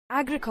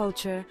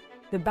Agriculture,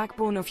 the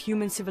backbone of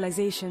human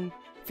civilization,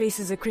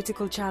 faces a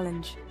critical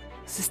challenge: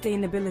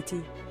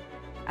 sustainability.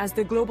 As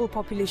the global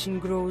population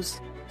grows,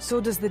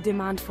 so does the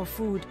demand for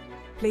food,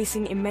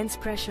 placing immense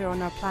pressure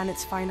on our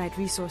planet's finite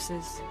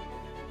resources.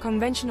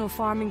 Conventional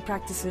farming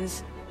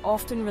practices,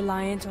 often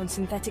reliant on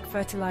synthetic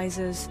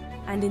fertilizers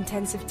and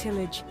intensive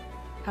tillage,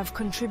 have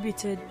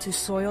contributed to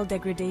soil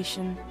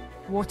degradation,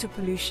 water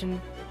pollution,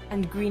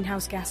 and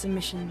greenhouse gas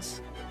emissions.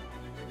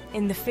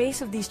 In the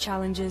face of these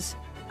challenges,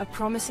 a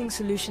promising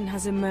solution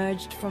has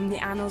emerged from the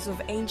annals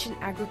of ancient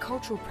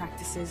agricultural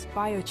practices: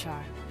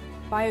 biochar.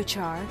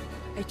 Biochar,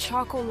 a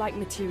charcoal-like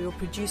material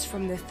produced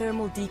from the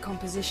thermal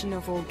decomposition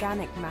of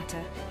organic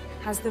matter,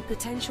 has the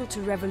potential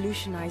to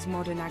revolutionize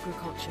modern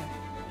agriculture.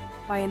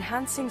 By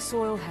enhancing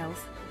soil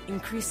health,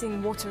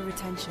 increasing water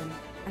retention,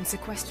 and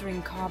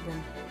sequestering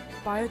carbon,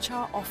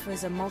 biochar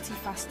offers a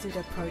multifaceted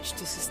approach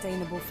to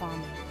sustainable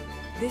farming.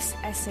 This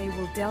essay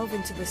will delve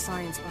into the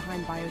science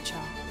behind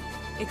biochar,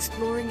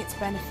 exploring its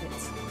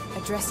benefits,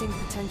 addressing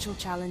potential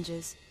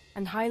challenges,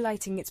 and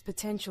highlighting its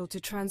potential to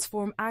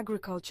transform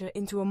agriculture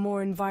into a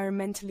more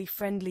environmentally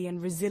friendly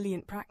and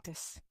resilient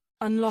practice.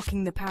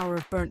 Unlocking the power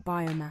of burnt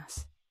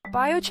biomass.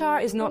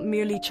 Biochar is not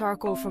merely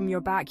charcoal from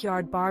your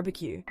backyard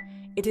barbecue.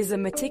 It is a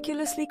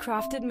meticulously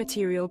crafted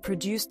material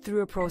produced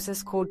through a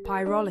process called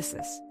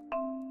pyrolysis.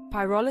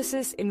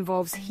 Pyrolysis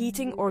involves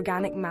heating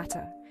organic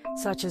matter,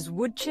 such as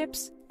wood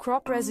chips,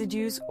 crop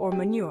residues, or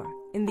manure,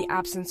 in the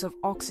absence of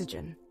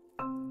oxygen.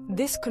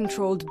 This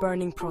controlled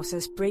burning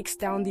process breaks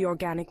down the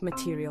organic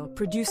material,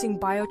 producing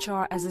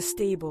biochar as a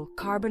stable,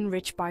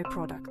 carbon-rich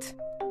byproduct.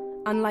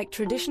 Unlike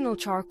traditional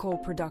charcoal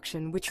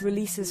production, which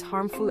releases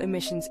harmful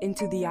emissions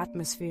into the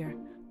atmosphere,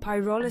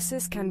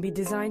 pyrolysis can be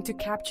designed to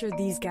capture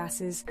these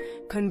gases,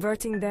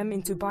 converting them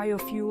into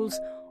biofuels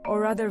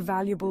or other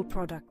valuable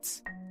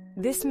products.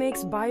 This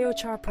makes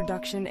biochar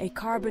production a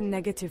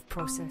carbon-negative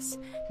process,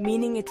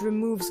 meaning it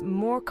removes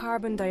more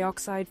carbon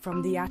dioxide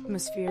from the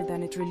atmosphere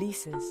than it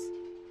releases.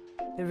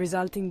 The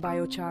resulting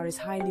biochar is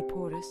highly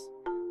porous,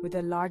 with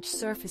a large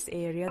surface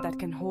area that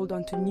can hold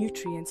onto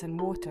nutrients and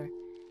water,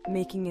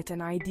 making it an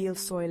ideal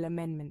soil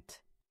amendment.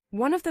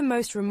 One of the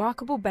most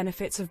remarkable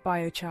benefits of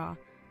biochar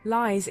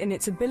lies in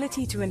its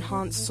ability to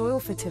enhance soil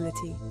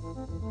fertility.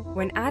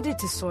 When added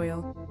to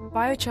soil,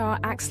 biochar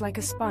acts like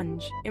a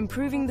sponge,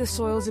 improving the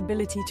soil's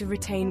ability to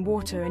retain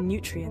water and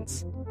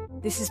nutrients.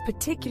 This is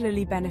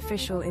particularly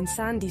beneficial in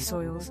sandy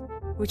soils,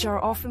 which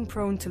are often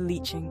prone to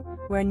leaching,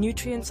 where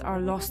nutrients are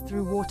lost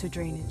through water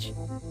drainage.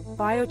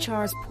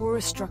 Biochar's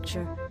porous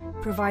structure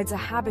provides a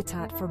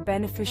habitat for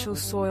beneficial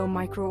soil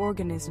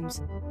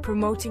microorganisms,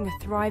 promoting a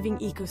thriving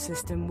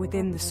ecosystem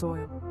within the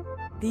soil.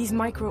 These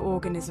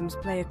microorganisms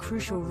play a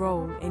crucial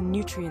role in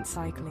nutrient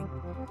cycling,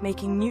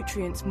 making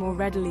nutrients more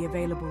readily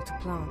available to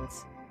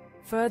plants.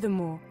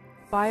 Furthermore,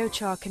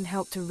 biochar can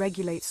help to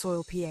regulate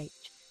soil pH,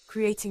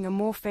 creating a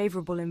more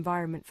favorable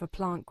environment for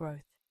plant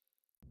growth.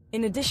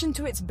 In addition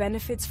to its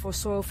benefits for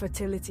soil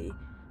fertility,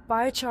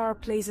 biochar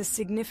plays a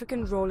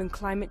significant role in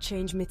climate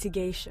change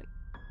mitigation.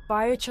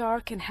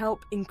 Biochar can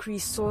help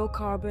increase soil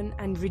carbon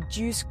and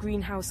reduce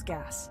greenhouse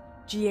gas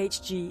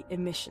 (GHG)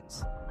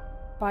 emissions.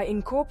 By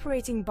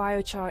incorporating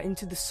biochar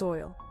into the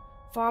soil,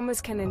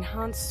 farmers can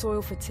enhance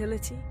soil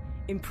fertility,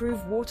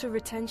 improve water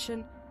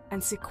retention,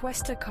 and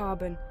sequester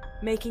carbon,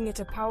 making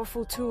it a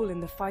powerful tool in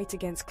the fight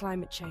against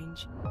climate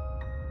change.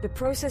 The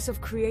process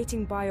of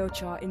creating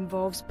biochar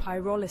involves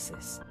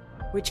pyrolysis,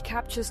 which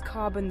captures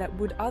carbon that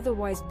would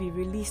otherwise be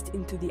released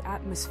into the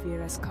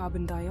atmosphere as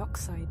carbon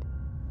dioxide.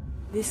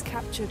 This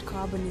captured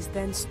carbon is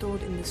then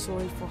stored in the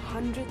soil for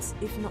hundreds,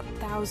 if not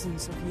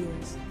thousands of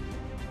years.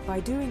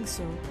 By doing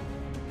so,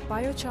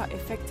 biochar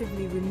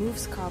effectively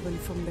removes carbon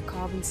from the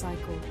carbon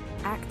cycle,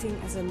 acting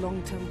as a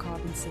long-term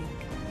carbon sink.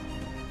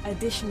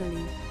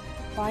 Additionally,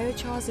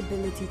 biochar's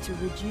ability to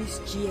reduce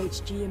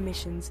GHG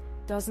emissions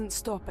doesn't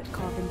stop at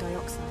carbon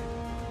dioxide.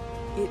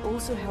 It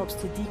also helps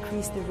to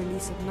decrease the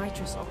release of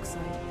nitrous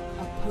oxide,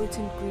 a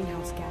potent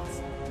greenhouse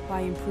gas,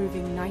 by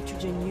improving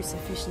nitrogen use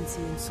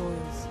efficiency in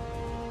soils.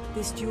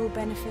 This dual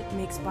benefit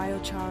makes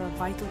biochar a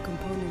vital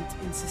component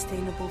in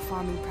sustainable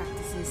farming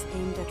practices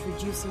aimed at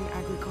reducing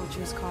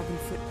agriculture's carbon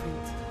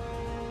footprint.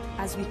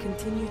 As we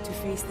continue to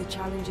face the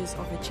challenges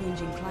of a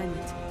changing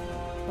climate,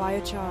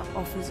 biochar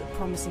offers a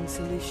promising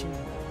solution.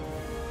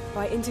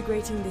 By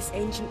integrating this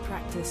ancient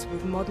practice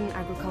with modern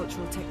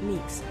agricultural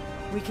techniques,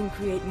 we can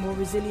create more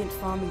resilient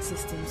farming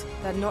systems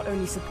that not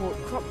only support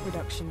crop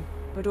production,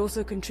 but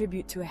also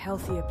contribute to a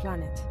healthier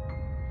planet.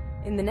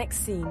 In the next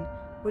scene,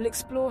 we'll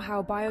explore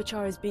how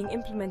biochar is being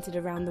implemented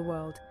around the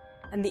world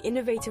and the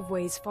innovative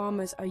ways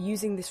farmers are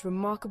using this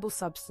remarkable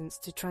substance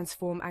to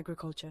transform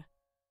agriculture.